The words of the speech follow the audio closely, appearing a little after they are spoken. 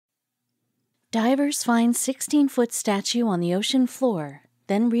Divers find 16-foot statue on the ocean floor,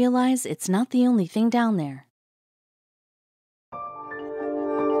 then realize it's not the only thing down there.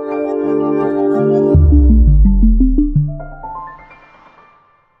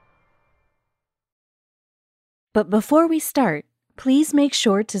 But before we start, please make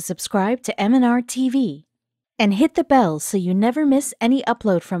sure to subscribe to m&rtv and hit the bell so you never miss any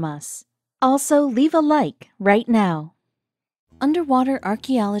upload from us. Also, leave a like right now. Underwater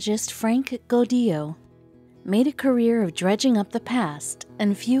archaeologist Franck Goddio made a career of dredging up the past,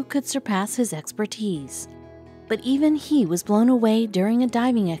 and few could surpass his expertise. But even he was blown away during a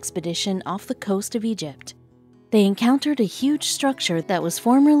diving expedition off the coast of Egypt. They encountered a huge structure that was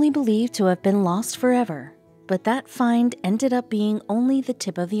formerly believed to have been lost forever, but that find ended up being only the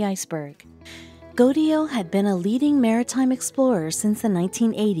tip of the iceberg. Goddio had been a leading maritime explorer since the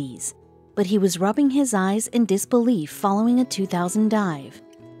 1980s, but he was rubbing his eyes in disbelief following a 2000 dive.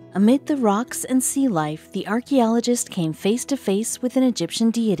 Amid the rocks and sea life, the archaeologist came face to face with an Egyptian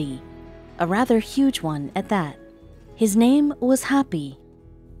deity, a rather huge one at that. His name was Hapi.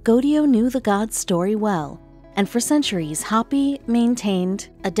 Goddio knew the god's story well, and for centuries Hapi maintained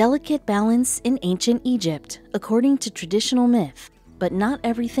a delicate balance in ancient Egypt, according to traditional myth, but not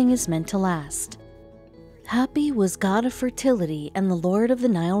everything is meant to last. Hapi was god of fertility and the lord of the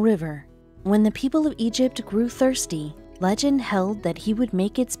Nile River. When the people of Egypt grew thirsty, legend held that he would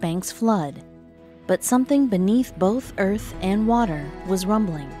make its banks flood. But something beneath both earth and water was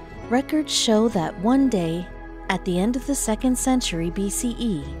rumbling. Records show that one day, at the end of the 2nd century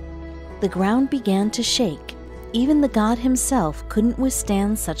BCE, the ground began to shake. Even the god himself couldn't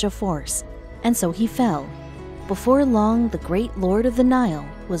withstand such a force, and so he fell. Before long, the great lord of the Nile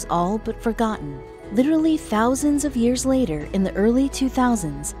was all but forgotten. Literally thousands of years later, in the early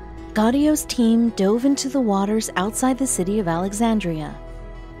 2000s, Goddio's team dove into the waters outside the city of Alexandria.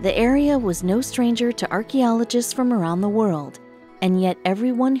 The area was no stranger to archaeologists from around the world, and yet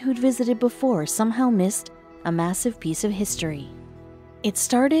everyone who'd visited before somehow missed a massive piece of history. It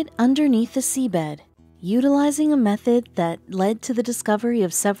started underneath the seabed, utilizing a method that led to the discovery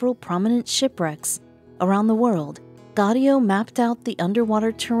of several prominent shipwrecks around the world. Goddio mapped out the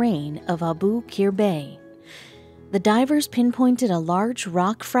underwater terrain of Abu Qir Bay. The divers pinpointed a large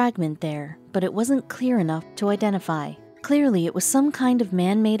rock fragment there, but it wasn't clear enough to identify. Clearly, it was some kind of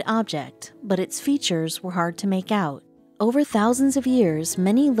man-made object, but its features were hard to make out. Over thousands of years,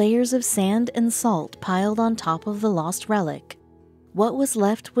 many layers of sand and salt piled on top of the lost relic. What was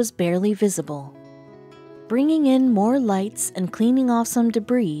left was barely visible. Bringing in more lights and cleaning off some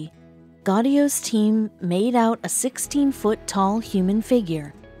debris, Goddio's team made out a 16-foot tall human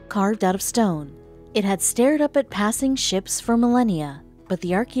figure, carved out of stone. It had stared up at passing ships for millennia, but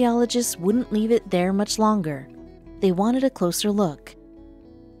the archaeologists wouldn't leave it there much longer. They wanted a closer look.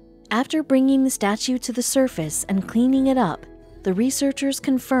 After bringing the statue to the surface and cleaning it up, the researchers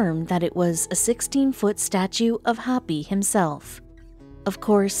confirmed that it was a 16-foot statue of Hapi himself. Of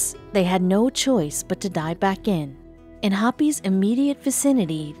course, they had no choice but to dive back in. In Hapi's immediate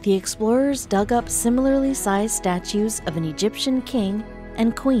vicinity, the explorers dug up similarly sized statues of an Egyptian king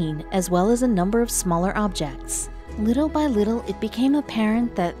and queen, as well as a number of smaller objects. Little by little, it became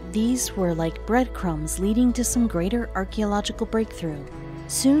apparent that these were like breadcrumbs leading to some greater archaeological breakthrough.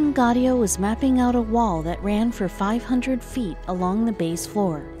 Soon, Goddio was mapping out a wall that ran for 500 feet along the base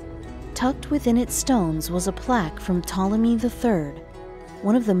floor. Tucked within its stones was a plaque from Ptolemy III,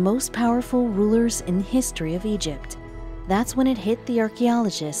 one of the most powerful rulers in the history of Egypt. That's when it hit the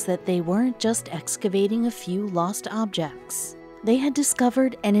archaeologists that they weren't just excavating a few lost objects. They had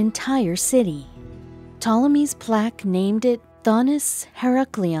discovered an entire city. Ptolemy's plaque named it Thonis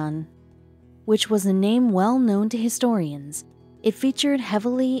Heraklion, which was a name well known to historians. It featured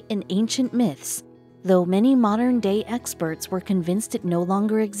heavily in ancient myths, though many modern-day experts were convinced it no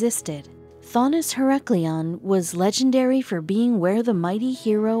longer existed. Thonis Heraklion was legendary for being where the mighty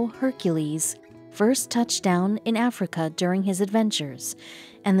hero Hercules first touched down in Africa during his adventures,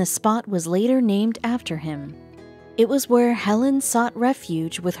 and the spot was later named after him. It was where Helen sought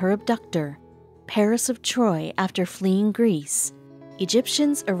refuge with her abductor, Paris of Troy, after fleeing Greece.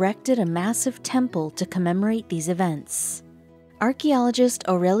 Egyptians erected a massive temple to commemorate these events. Archaeologist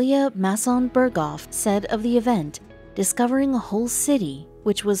Aurelia Masson-Berghoff said of the event, discovering a whole city,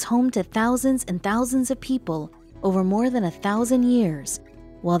 which was home to thousands and thousands of people over more than 1,000 years.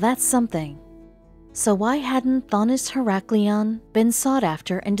 Well, that's something. So why hadn't Thonis Heraklion been sought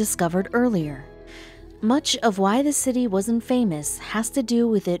after and discovered earlier? Much of why the city wasn't famous has to do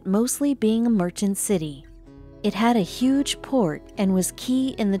with it mostly being a merchant city. It had a huge port and was key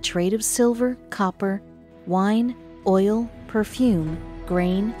in the trade of silver, copper, wine, oil, perfume,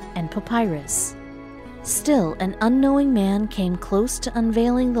 grain, and papyrus. Still, an unknowing man came close to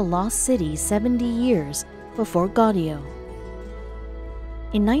unveiling the lost city 70 years before Goddio.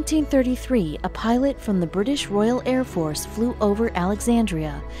 In 1933, a pilot from the British Royal Air Force flew over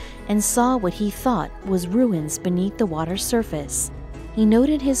Alexandria and saw what he thought was ruins beneath the water's surface. He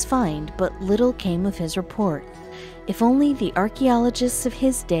noted his find, but little came of his report. If only the archaeologists of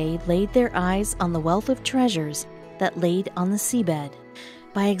his day laid their eyes on the wealth of treasures that laid on the seabed.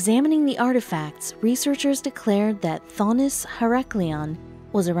 By examining the artifacts, researchers declared that Thonis Heraklion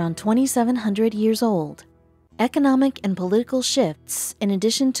was around 2,700 years old. Economic and political shifts, in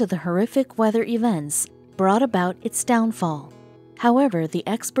addition to the horrific weather events, brought about its downfall. However, the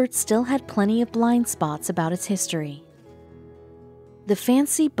experts still had plenty of blind spots about its history. The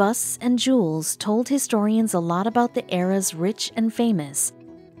fancy busts and jewels told historians a lot about the era's rich and famous,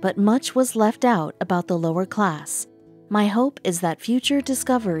 but much was left out about the lower class. My hope is that future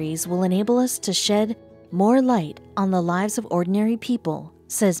discoveries will enable us to shed more light on the lives of ordinary people,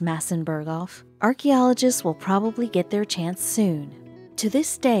 says Massenberghoff. Archaeologists will probably get their chance soon. To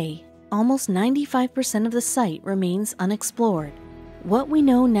this day, almost 95% of the site remains unexplored. What we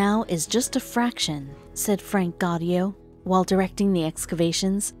know now is just a fraction, said Franck Goddio. While directing the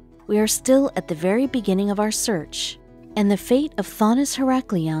excavations, we are still at the very beginning of our search, and the fate of Thonis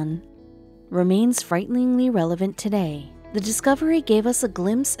Heraklion remains frighteningly relevant today. The discovery gave us a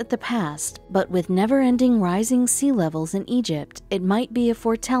glimpse at the past, but with never-ending rising sea levels in Egypt, it might be a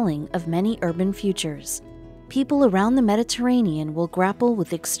foretelling of many urban futures. People around the Mediterranean will grapple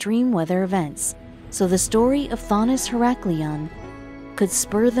with extreme weather events, so the story of Thonis Heraklion could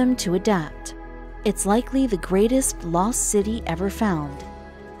spur them to adapt. It's likely the greatest lost city ever found,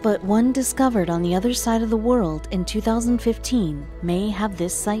 but one discovered on the other side of the world in 2015 may have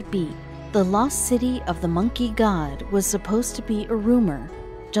this site beat. The lost city of the monkey god was supposed to be a rumor,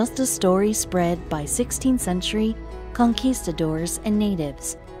 just a story spread by 16th century conquistadors and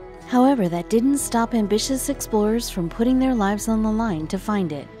natives. However, that didn't stop ambitious explorers from putting their lives on the line to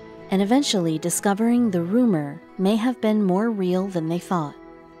find it, and eventually discovering the rumor may have been more real than they thought.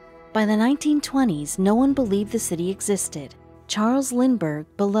 By the 1920s, no one believed the city existed. Charles Lindbergh,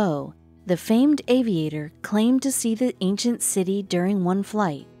 below, the famed aviator, claimed to see the ancient city during one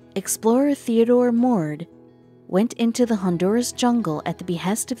flight. Explorer Theodore Mord went into the Honduras jungle at the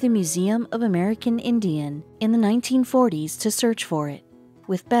behest of the Museum of American Indian in the 1940s to search for it,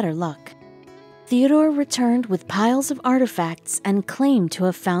 with better luck. Theodore returned with piles of artifacts and claimed to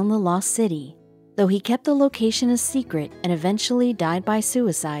have found the lost city, though he kept the location a secret and eventually died by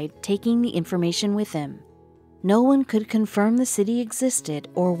suicide, taking the information with him. No one could confirm the city existed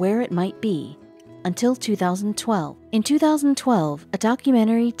or where it might be until 2012. In 2012, a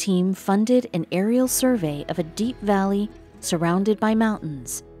documentary team funded an aerial survey of a deep valley surrounded by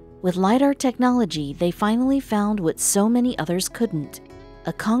mountains. With LiDAR technology, they finally found what so many others couldn't: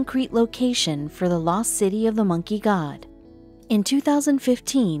 a concrete location for the lost city of the monkey god. In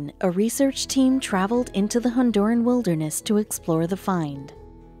 2015, a research team traveled into the Honduran wilderness to explore the find.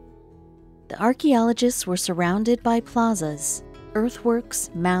 The archaeologists were surrounded by plazas,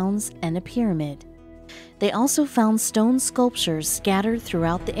 earthworks, mounds, and a pyramid. They also found stone sculptures scattered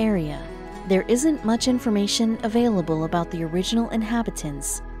throughout the area. There isn't much information available about the original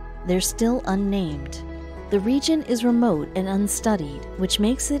inhabitants. They're still unnamed. The region is remote and unstudied, which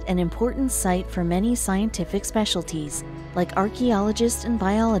makes it an important site for many scientific specialties, like archaeologists and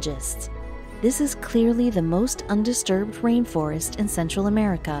biologists. This is clearly the most undisturbed rainforest in Central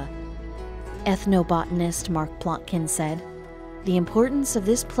America, ethnobotanist Mark Plotkin said. The importance of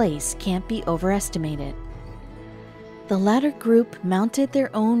this place can't be overestimated. The latter group mounted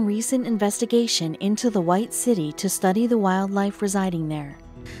their own recent investigation into the White City to study the wildlife residing there.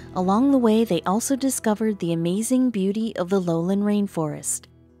 Along the way, they also discovered the amazing beauty of the lowland rainforest.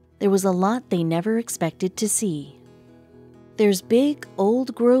 There was a lot they never expected to see. There's big,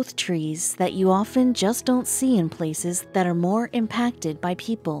 old-growth trees that you often just don't see in places that are more impacted by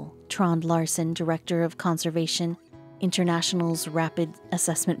people, Trond Larsen, Director of Conservation International's Rapid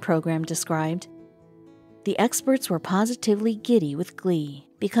Assessment Program, described. The experts were positively giddy with glee.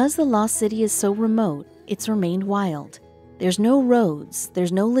 Because the lost city is so remote, it's remained wild. There's no roads,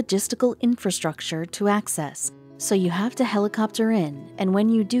 there's no logistical infrastructure to access, so you have to helicopter in, and when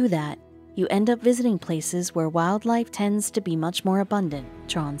you do that, you end up visiting places where wildlife tends to be much more abundant,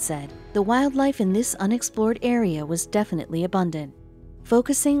 Tron said. The wildlife in this unexplored area was definitely abundant.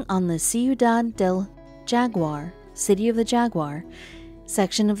 Focusing on the Ciudad del Jaguar, City of the Jaguar,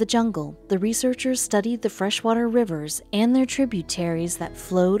 section of the jungle, the researchers studied the freshwater rivers and their tributaries that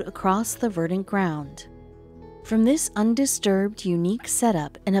flowed across the verdant ground. From this undisturbed, unique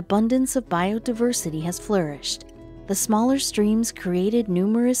setup, an abundance of biodiversity has flourished. The smaller streams created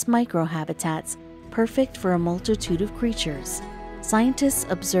numerous microhabitats perfect for a multitude of creatures. Scientists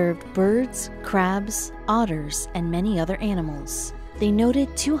observed birds, crabs, otters, and many other animals. They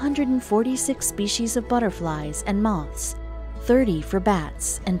noted 246 species of butterflies and moths, 30 for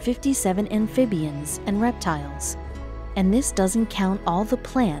bats, and 57 amphibians and reptiles. And this doesn't count all the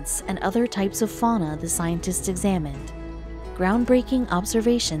plants and other types of fauna the scientists examined. Groundbreaking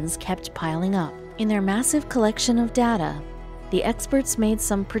observations kept piling up. In their massive collection of data, the experts made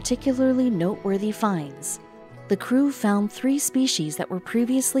some particularly noteworthy finds. The crew found 3 species that were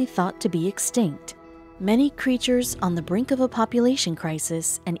previously thought to be extinct, many creatures on the brink of a population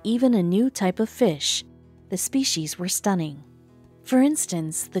crisis, and even a new type of fish. The species were stunning. For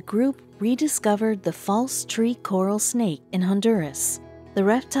instance, the group rediscovered the false tree coral snake in Honduras. The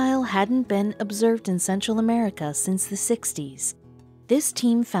reptile hadn't been observed in Central America since the 60s. This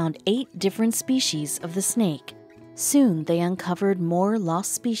team found 8 different species of the snake. Soon they uncovered more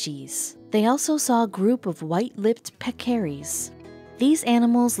lost species. They also saw a group of white-lipped peccaries. These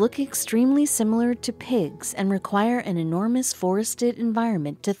animals look extremely similar to pigs and require an enormous forested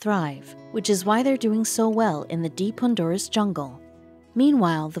environment to thrive, which is why they're doing so well in the deep Honduras jungle.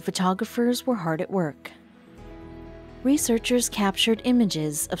 Meanwhile, the photographers were hard at work. Researchers captured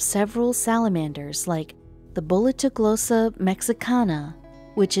images of several salamanders like the Boletoglossa mexicana,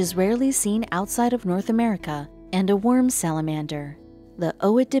 which is rarely seen outside of North America, and a worm salamander, the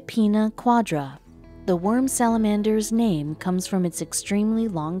Oedipina quadra. The worm salamander's name comes from its extremely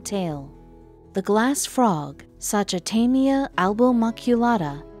long tail. The glass frog, Sachatamia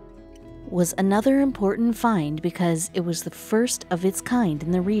albomaculata, was another important find because it was the first of its kind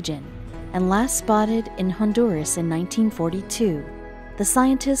in the region and last spotted in Honduras in 1942. The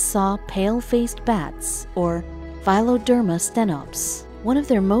scientists saw pale-faced bats, or Phylloderma stenops. One of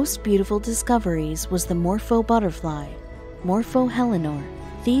their most beautiful discoveries was the morpho butterfly, Morpho helenor.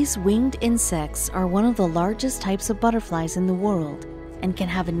 These winged insects are one of the largest types of butterflies in the world and can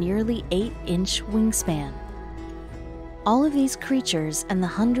have a nearly 8-inch wingspan. All of these creatures and the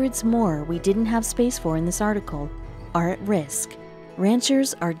hundreds more we didn't have space for in this article are at risk.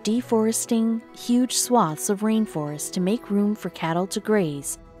 Ranchers are deforesting huge swaths of rainforest to make room for cattle to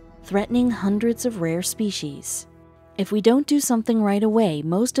graze, threatening hundreds of rare species. If we don't do something right away,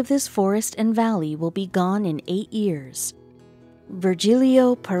 most of this forest and valley will be gone in 8 years.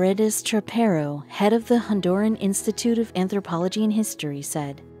 Virgilio Paredes Trapero, head of the Honduran Institute of Anthropology and History,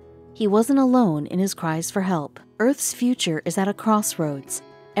 said, "He wasn't alone in his cries for help. Earth's future is at a crossroads.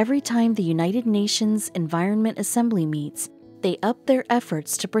 Every time the United Nations Environment Assembly meets, they up their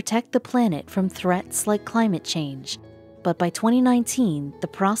efforts to protect the planet from threats like climate change. But by 2019, the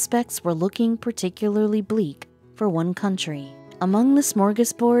prospects were looking particularly bleak for one country. Among the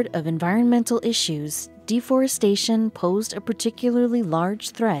smorgasbord of environmental issues, deforestation posed a particularly large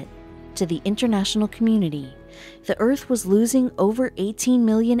threat to the international community. The Earth was losing over 18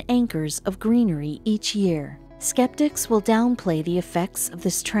 million acres of greenery each year. Skeptics will downplay the effects of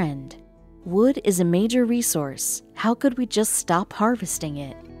this trend. Wood is a major resource. How could we just stop harvesting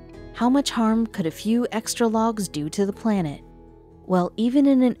it? How much harm could a few extra logs do to the planet? Well, even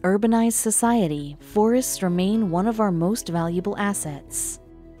in an urbanized society, forests remain one of our most valuable assets."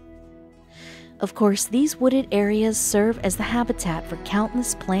 Of course, these wooded areas serve as the habitat for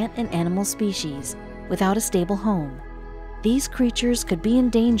countless plant and animal species without a stable home. These creatures could be in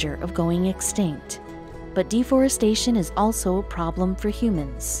danger of going extinct. But deforestation is also a problem for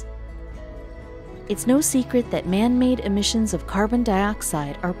humans. It's no secret that man-made emissions of carbon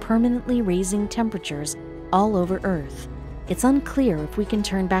dioxide are permanently raising temperatures all over Earth. It's unclear if we can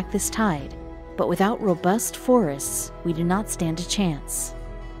turn back this tide, but without robust forests, we do not stand a chance.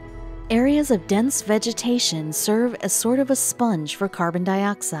 Areas of dense vegetation serve as sort of a sponge for carbon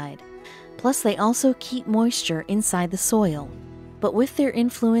dioxide. Plus, they also keep moisture inside the soil. But with their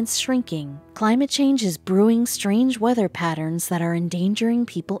influence shrinking, climate change is brewing strange weather patterns that are endangering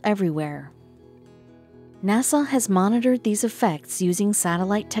people everywhere. NASA has monitored these effects using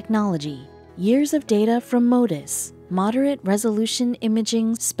satellite technology. Years of data from MODIS, Moderate Resolution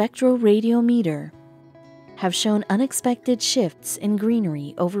Imaging Spectroradiometer, have shown unexpected shifts in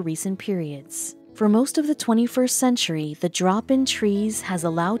greenery over recent periods. For most of the 21st century, the drop in trees has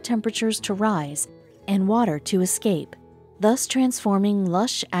allowed temperatures to rise and water to escape, thus transforming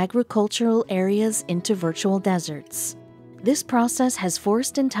lush agricultural areas into virtual deserts. This process has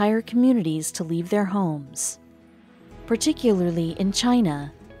forced entire communities to leave their homes. Particularly in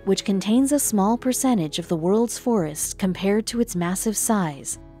China, which contains a small percentage of the world's forests compared to its massive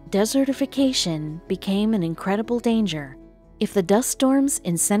size, Desertification became an incredible danger. If the dust storms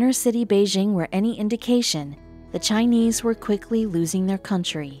in center city Beijing were any indication, the Chinese were quickly losing their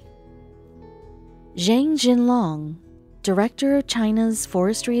country. Zhang Jinlong, director of China's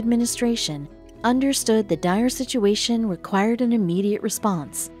Forestry Administration, understood the dire situation required an immediate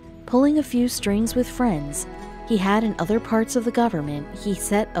response. Pulling a few strings with friends he had in other parts of the government, he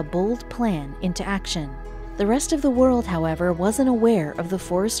set a bold plan into action. The rest of the world, however, wasn't aware of the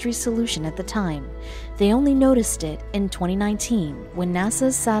forestry solution at the time. They only noticed it in 2019 when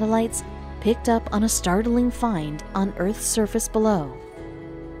NASA's satellites picked up on a startling find on Earth's surface below.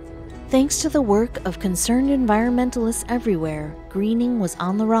 Thanks to the work of concerned environmentalists everywhere, greening was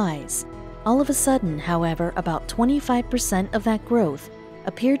on the rise. All of a sudden, however, about 25% of that growth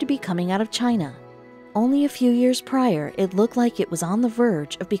appeared to be coming out of China. Only a few years prior, it looked like it was on the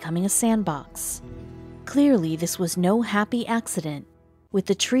verge of becoming a sandbox. Clearly, this was no happy accident. With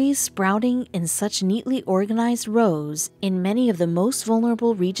the trees sprouting in such neatly organized rows in many of the most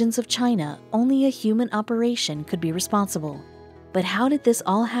vulnerable regions of China, only a human operation could be responsible. But how did this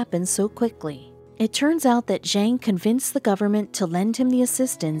all happen so quickly? It turns out that Zhang convinced the government to lend him the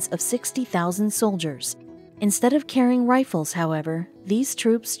assistance of 60,000 soldiers. Instead of carrying rifles, however, these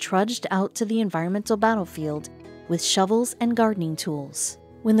troops trudged out to the environmental battlefield with shovels and gardening tools.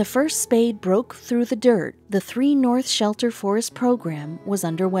 When the first spade broke through the dirt, the 3 North Shelter Forest program was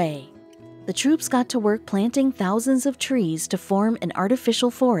underway. The troops got to work planting thousands of trees to form an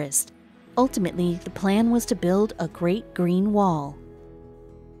artificial forest. Ultimately, the plan was to build a great green wall.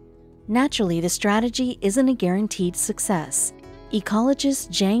 Naturally, the strategy isn't a guaranteed success.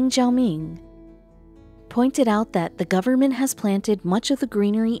 Ecologist Zhang Jiaoming pointed out that the government has planted much of the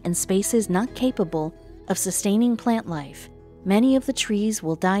greenery in spaces not capable of sustaining plant life. Many of the trees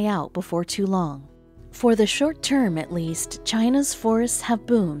will die out before too long. For the short term, at least, China's forests have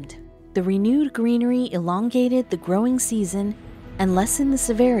boomed. The renewed greenery elongated the growing season and lessened the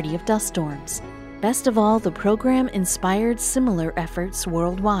severity of dust storms. Best of all, the program inspired similar efforts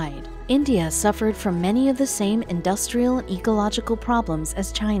worldwide. India suffered from many of the same industrial and ecological problems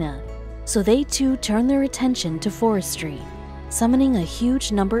as China, so they too turned their attention to forestry. Summoning a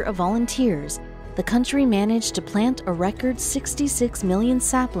huge number of volunteers, the country managed to plant a record 66 million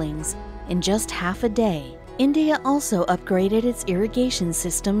saplings in just half a day. India also upgraded its irrigation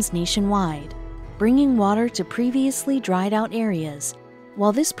systems nationwide, bringing water to previously dried out areas.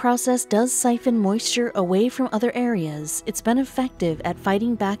 While this process does siphon moisture away from other areas, it's been effective at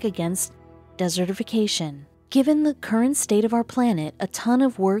fighting back against desertification. Given the current state of our planet, a ton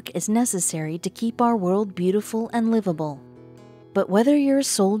of work is necessary to keep our world beautiful and livable. But whether you're a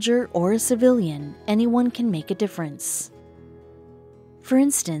soldier or a civilian, anyone can make a difference. For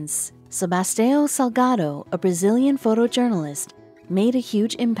instance, Sebastião Salgado, a Brazilian photojournalist, made a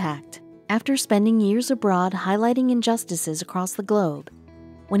huge impact. After spending years abroad highlighting injustices across the globe,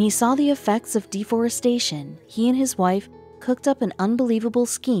 when he saw the effects of deforestation, he and his wife cooked up an unbelievable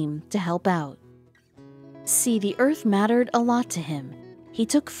scheme to help out. See, the earth mattered a lot to him. He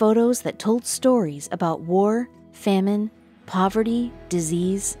took photos that told stories about war, famine, poverty,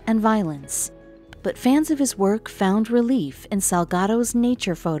 disease, and violence. But fans of his work found relief in Salgado's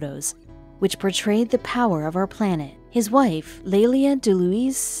nature photos, which portrayed the power of our planet. His wife, Lélia de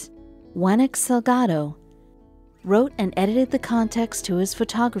Luis Wanek Salgado, wrote and edited the context to his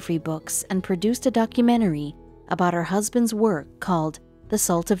photography books and produced a documentary about her husband's work called The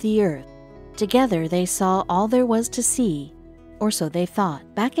Salt of the Earth. Together, they saw all there was to see, or so they thought.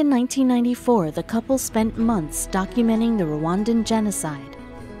 Back in 1994, the couple spent months documenting the Rwandan genocide.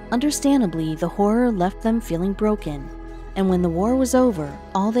 Understandably, the horror left them feeling broken, and when the war was over,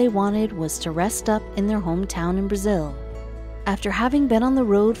 all they wanted was to rest up in their hometown in Brazil. After having been on the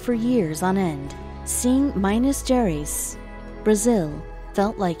road for years on end, seeing Minas Gerais, Brazil,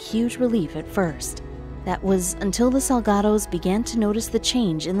 felt like huge relief at first. That was until the Salgados began to notice the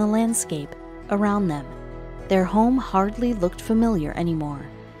change in the landscape around them. Their home hardly looked familiar anymore.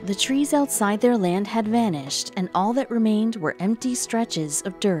 The trees outside their land had vanished, and all that remained were empty stretches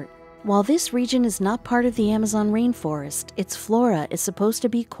of dirt. While this region is not part of the Amazon rainforest, its flora is supposed to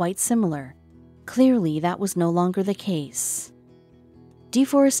be quite similar. Clearly, that was no longer the case.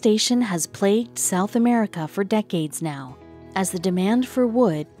 Deforestation has plagued South America for decades now, as the demand for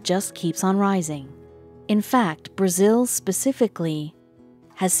wood just keeps on rising. In fact, Brazil specifically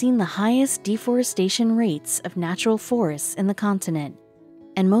has seen the highest deforestation rates of natural forests in the continent,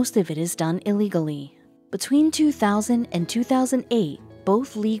 and most of it is done illegally. Between 2000 and 2008,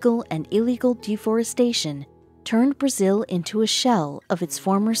 both legal and illegal deforestation turned Brazil into a shell of its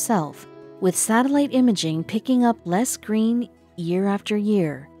former self, with satellite imaging picking up less green year after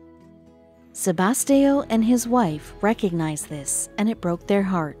year. Sebastio and his wife recognized this, and it broke their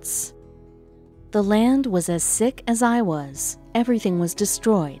hearts. "The land was as sick as I was. Everything was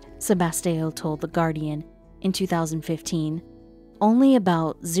destroyed," Sebastio told The Guardian in 2015. Only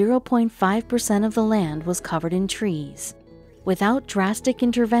about 0.5% of the land was covered in trees. Without drastic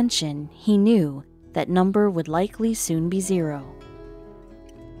intervention, he knew that number would likely soon be zero.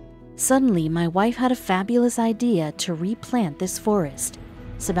 "Suddenly, my wife had a fabulous idea to replant this forest,"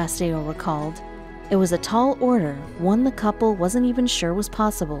 Sebastio recalled. "It was a tall order, one the couple wasn't even sure was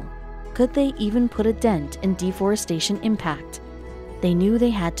possible. Could they even put a dent in deforestation impact? They knew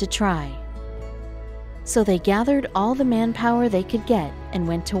they had to try. So they gathered all the manpower they could get and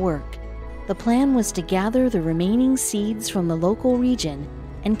went to work. The plan was to gather the remaining seeds from the local region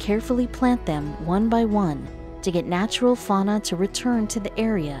and carefully plant them one by one to get natural fauna to return to the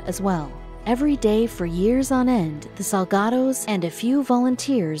area as well. Every day for years on end, the Salgados and a few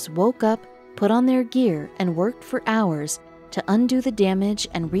volunteers woke up, put on their gear, and worked for hours to undo the damage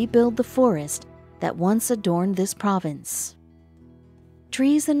and rebuild the forest that once adorned this province."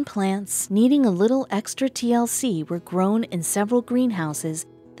 Trees and plants needing a little extra TLC were grown in several greenhouses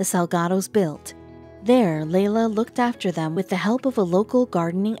the Salgados built. There, Layla looked after them with the help of a local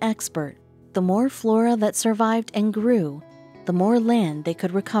gardening expert. The more flora that survived and grew, the more land they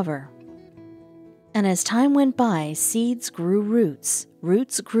could recover. And as time went by, seeds grew roots,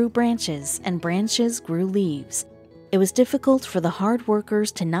 roots grew branches, and branches grew leaves. It was difficult for the hard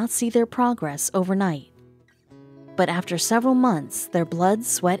workers to not see their progress overnight. But after several months, their blood,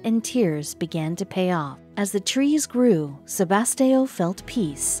 sweat, and tears began to pay off. As the trees grew, Sebastio felt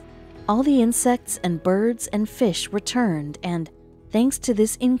peace. All the insects and birds and fish returned, and thanks to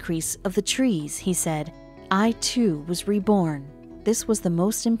this increase of the trees, he said, I too was reborn. This was the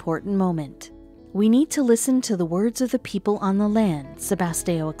most important moment. "We need to listen to the words of the people on the land,"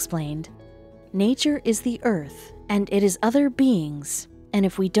 Sebastio explained. "Nature is the earth, and it is other beings. And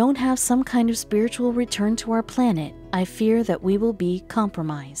if we don't have some kind of spiritual return to our planet, I fear that we will be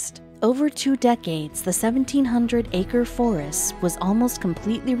compromised." Over 2 decades, the 1,700-acre forest was almost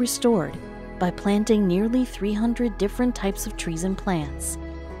completely restored by planting nearly 300 different types of trees and plants,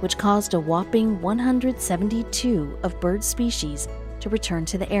 which caused a whopping 172 of bird species to return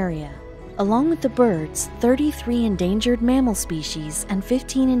to the area. Along with the birds, 33 endangered mammal species and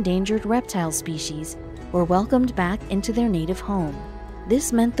 15 endangered reptile species were welcomed back into their native home.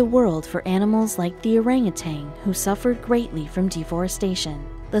 This meant the world for animals like the orangutan, who suffered greatly from deforestation.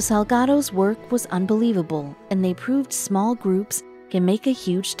 The Salgados' work was unbelievable, and they proved small groups can make a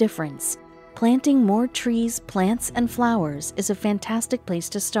huge difference. Planting more trees, plants, and flowers is a fantastic place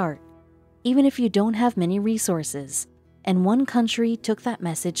to start, even if you don't have many resources, and one country took that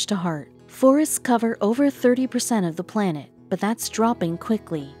message to heart. Forests cover over 30% of the planet, but that's dropping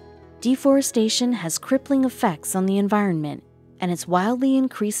quickly. Deforestation has crippling effects on the environment, and it's wildly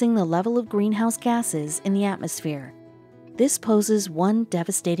increasing the level of greenhouse gases in the atmosphere. This poses one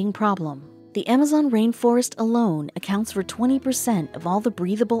devastating problem. The Amazon rainforest alone accounts for 20% of all the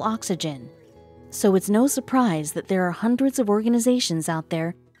breathable oxygen. So it's no surprise that there are hundreds of organizations out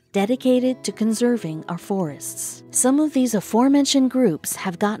there dedicated to conserving our forests. Some of these aforementioned groups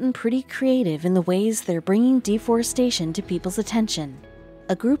have gotten pretty creative in the ways they're bringing deforestation to people's attention.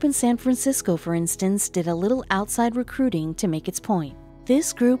 A group in San Francisco, for instance, did a little outside recruiting to make its point.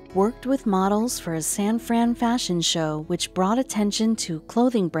 This group worked with models for a San Fran fashion show, which brought attention to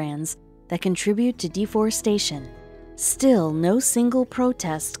clothing brands that contribute to deforestation. Still, no single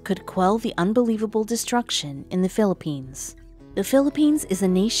protest could quell the unbelievable destruction in the Philippines. The Philippines is a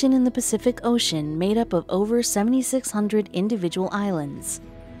nation in the Pacific Ocean made up of over 7,600 individual islands.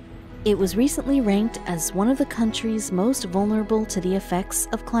 It was recently ranked as one of the countries most vulnerable to the effects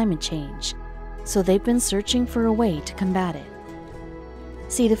of climate change, so they've been searching for a way to combat it.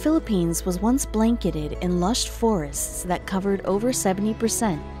 See, the Philippines was once blanketed in lush forests that covered over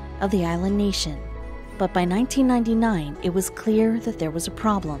 70% of the island nation. But by 1999, it was clear that there was a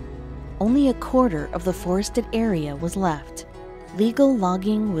problem. Only a quarter of the forested area was left. Legal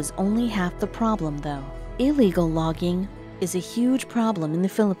logging was only half the problem, though. Illegal logging is a huge problem in the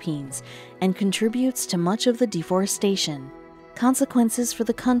Philippines and contributes to much of the deforestation. Consequences for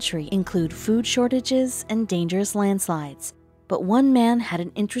the country include food shortages and dangerous landslides. But one man had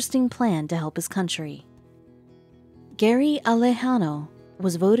an interesting plan to help his country. Gary Alejano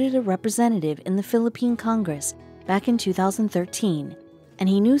was voted a representative in the Philippine Congress back in 2013, and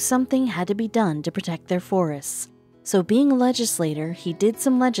he knew something had to be done to protect their forests. So being a legislator, he did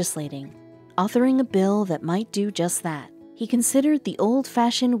some legislating, authoring a bill that might do just that. He considered the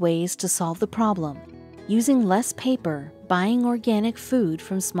old-fashioned ways to solve the problem, using less paper buying organic food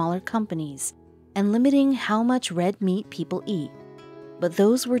from smaller companies and limiting how much red meat people eat. But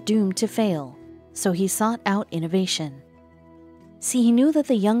those were doomed to fail, so he sought out innovation. See, he knew that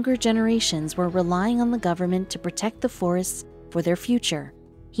the younger generations were relying on the government to protect the forests for their future.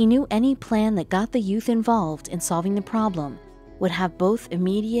 He knew any plan that got the youth involved in solving the problem would have both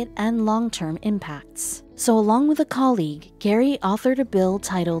immediate and long-term impacts. So along with a colleague, Gary authored a bill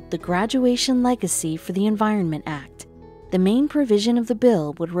titled the Graduation Legacy for the Environment Act. The main provision of the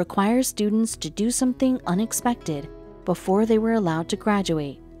bill would require students to do something unexpected before they were allowed to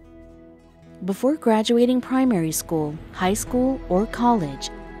graduate. Before graduating primary school, high school, or college,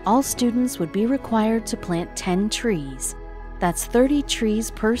 all students would be required to plant 10 trees. That's 30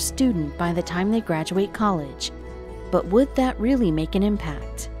 trees per student by the time they graduate college. But would that really make an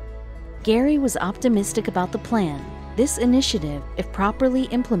impact? Gary was optimistic about the plan. This initiative, if properly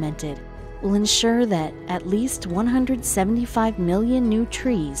implemented, will ensure that at least 175 million new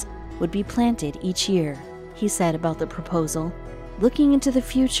trees would be planted each year, he said about the proposal. Looking into the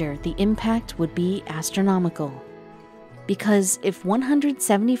future, the impact would be astronomical. Because if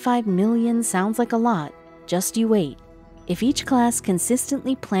 175 million sounds like a lot, just you wait. If each class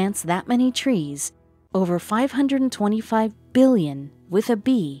consistently plants that many trees, over 525 billion, with a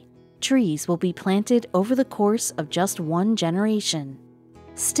B, trees will be planted over the course of just one generation.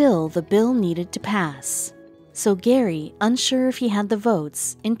 Still, the bill needed to pass. So Gary, unsure if he had the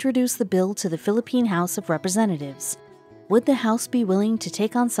votes, introduced the bill to the Philippine House of Representatives. Would the House be willing to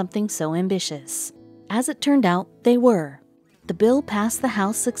take on something so ambitious? As it turned out, they were. The bill passed the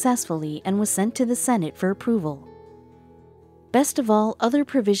House successfully and was sent to the Senate for approval. Best of all, other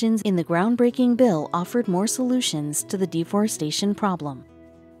provisions in the groundbreaking bill offered more solutions to the deforestation problem.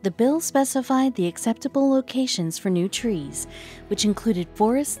 The bill specified the acceptable locations for new trees, which included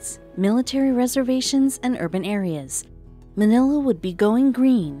forests, military reservations, and urban areas. Manila would be going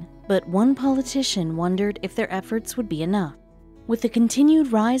green, but one politician wondered if their efforts would be enough. With the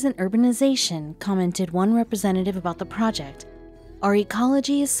continued rise in urbanization, commented one representative about the project, our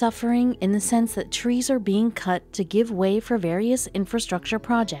ecology is suffering in the sense that trees are being cut to give way for various infrastructure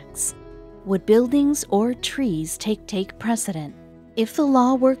projects. Would buildings or trees take precedent? If the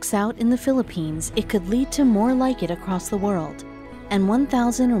law works out in the Philippines, it could lead to more like it across the world. And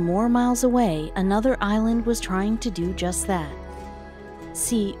 1,000 or more miles away, another island was trying to do just that.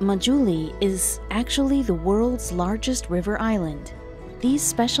 See, Majuli is actually the world's largest river island. These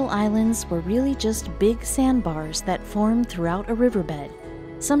special islands were really just big sandbars that form throughout a riverbed.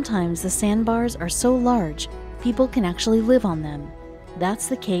 Sometimes the sandbars are so large, people can actually live on them. That's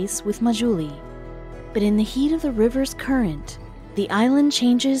the case with Majuli. But in the heat of the river's current, the island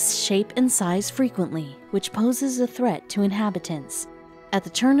changes shape and size frequently, which poses a threat to inhabitants. At the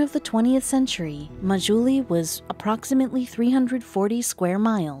turn of the 20th century, Majuli was approximately 340 square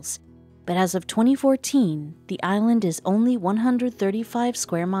miles. But as of 2014, the island is only 135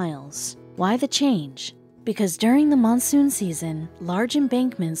 square miles. Why the change? Because during the monsoon season, large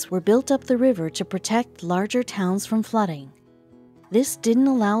embankments were built up the river to protect larger towns from flooding. This didn't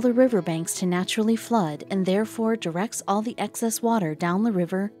allow the riverbanks to naturally flood and therefore directs all the excess water down the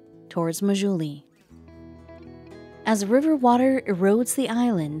river towards Majuli. As river water erodes the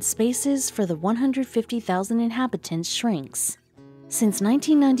island, spaces for the 150,000 inhabitants shrinks. Since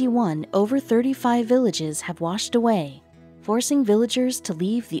 1991, over 35 villages have washed away, forcing villagers to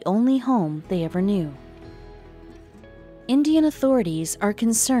leave the only home they ever knew. Indian authorities are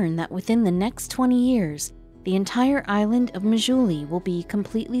concerned that within the next 20 years, the entire island of Majuli will be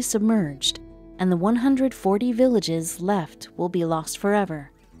completely submerged, and the 140 villages left will be lost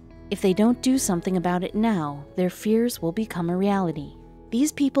forever. If they don't do something about it now, their fears will become a reality.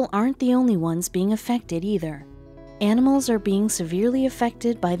 These people aren't the only ones being affected either. Animals are being severely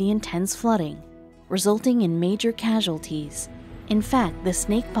affected by the intense flooding, resulting in major casualties. In fact, the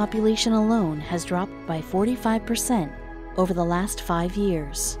snake population alone has dropped by 45% over the last 5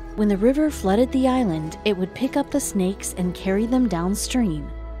 years. When the river flooded the island, it would pick up the snakes and carry them downstream.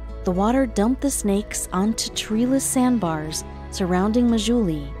 The water dumped the snakes onto treeless sandbars surrounding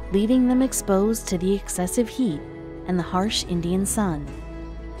Majuli, leaving them exposed to the excessive heat and the harsh Indian sun.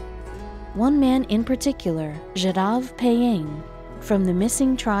 One man in particular, Jadav Payeng, from the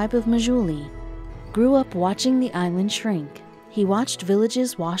missing tribe of Majuli, grew up watching the island shrink. He watched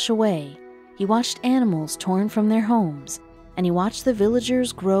villages wash away, he watched animals torn from their homes, and he watched the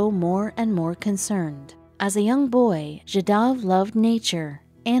villagers grow more and more concerned. As a young boy, Jadav loved nature,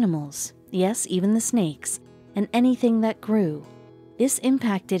 animals, yes, even the snakes, and anything that grew. This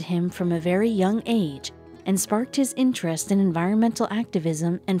impacted him from a very young age and sparked his interest in environmental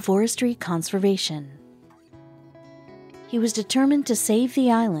activism and forestry conservation. He was determined to save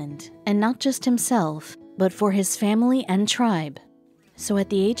the island, and not just himself, but for his family and tribe. So at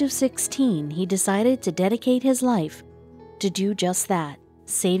the age of 16, he decided to dedicate his life to do just that,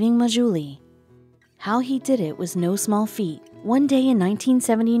 saving Majuli. How he did it was no small feat. One day in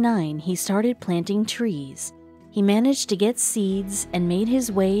 1979, he started planting trees. He managed to get seeds and made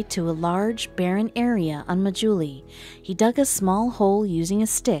his way to a large, barren area on Majuli. He dug a small hole using a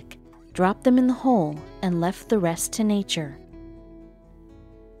stick, dropped them in the hole, and left the rest to nature.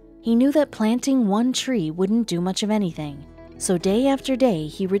 He knew that planting one tree wouldn't do much of anything, so day after day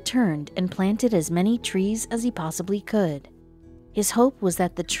he returned and planted as many trees as he possibly could. His hope was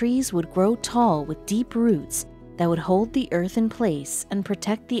that the trees would grow tall with deep roots that would hold the earth in place and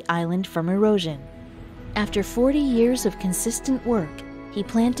protect the island from erosion. After 40 years of consistent work, he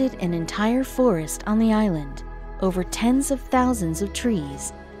planted an entire forest on the island, over tens of thousands of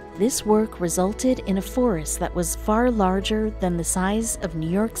trees. This work resulted in a forest that was far larger than the size of New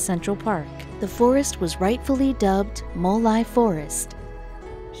York's Central Park. The forest was rightfully dubbed Molai Forest.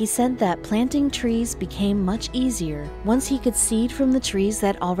 He said that planting trees became much easier once he could seed from the trees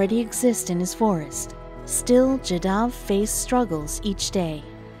that already exist in his forest. Still, Jadav faced struggles each day.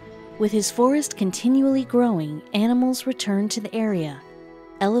 With his forest continually growing, animals returned to the area.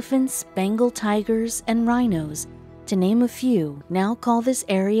 Elephants, Bengal tigers, and rhinos, to name a few, now call this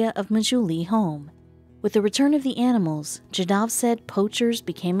area of Majuli home. With the return of the animals, Jadav said poachers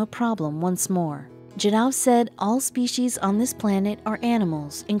became a problem once more. Jadav said all species on this planet are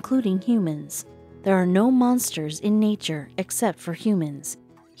animals, including humans. There are no monsters in nature except for humans.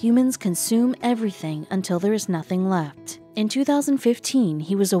 Humans consume everything until there is nothing left. In 2015,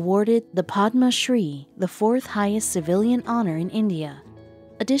 he was awarded the Padma Shri, the fourth highest civilian honor in India.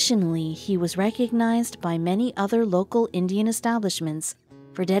 Additionally, he was recognized by many other local Indian establishments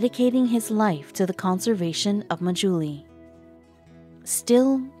for dedicating his life to the conservation of Majuli.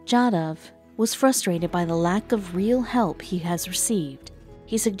 Still, Jadav was frustrated by the lack of real help he has received.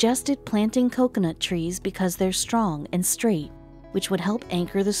 He suggested planting coconut trees because they're strong and straight, which would help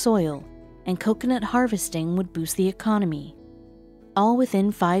anchor the soil, and coconut harvesting would boost the economy. All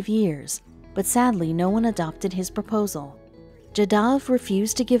within 5 years, but sadly no one adopted his proposal. Jadav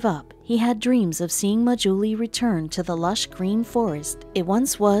refused to give up. He had dreams of seeing Majuli return to the lush green forest it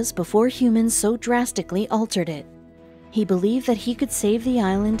once was before humans so drastically altered it. He believed that he could save the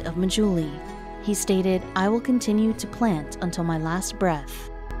island of Majuli. He stated, "I will continue to plant until my last breath."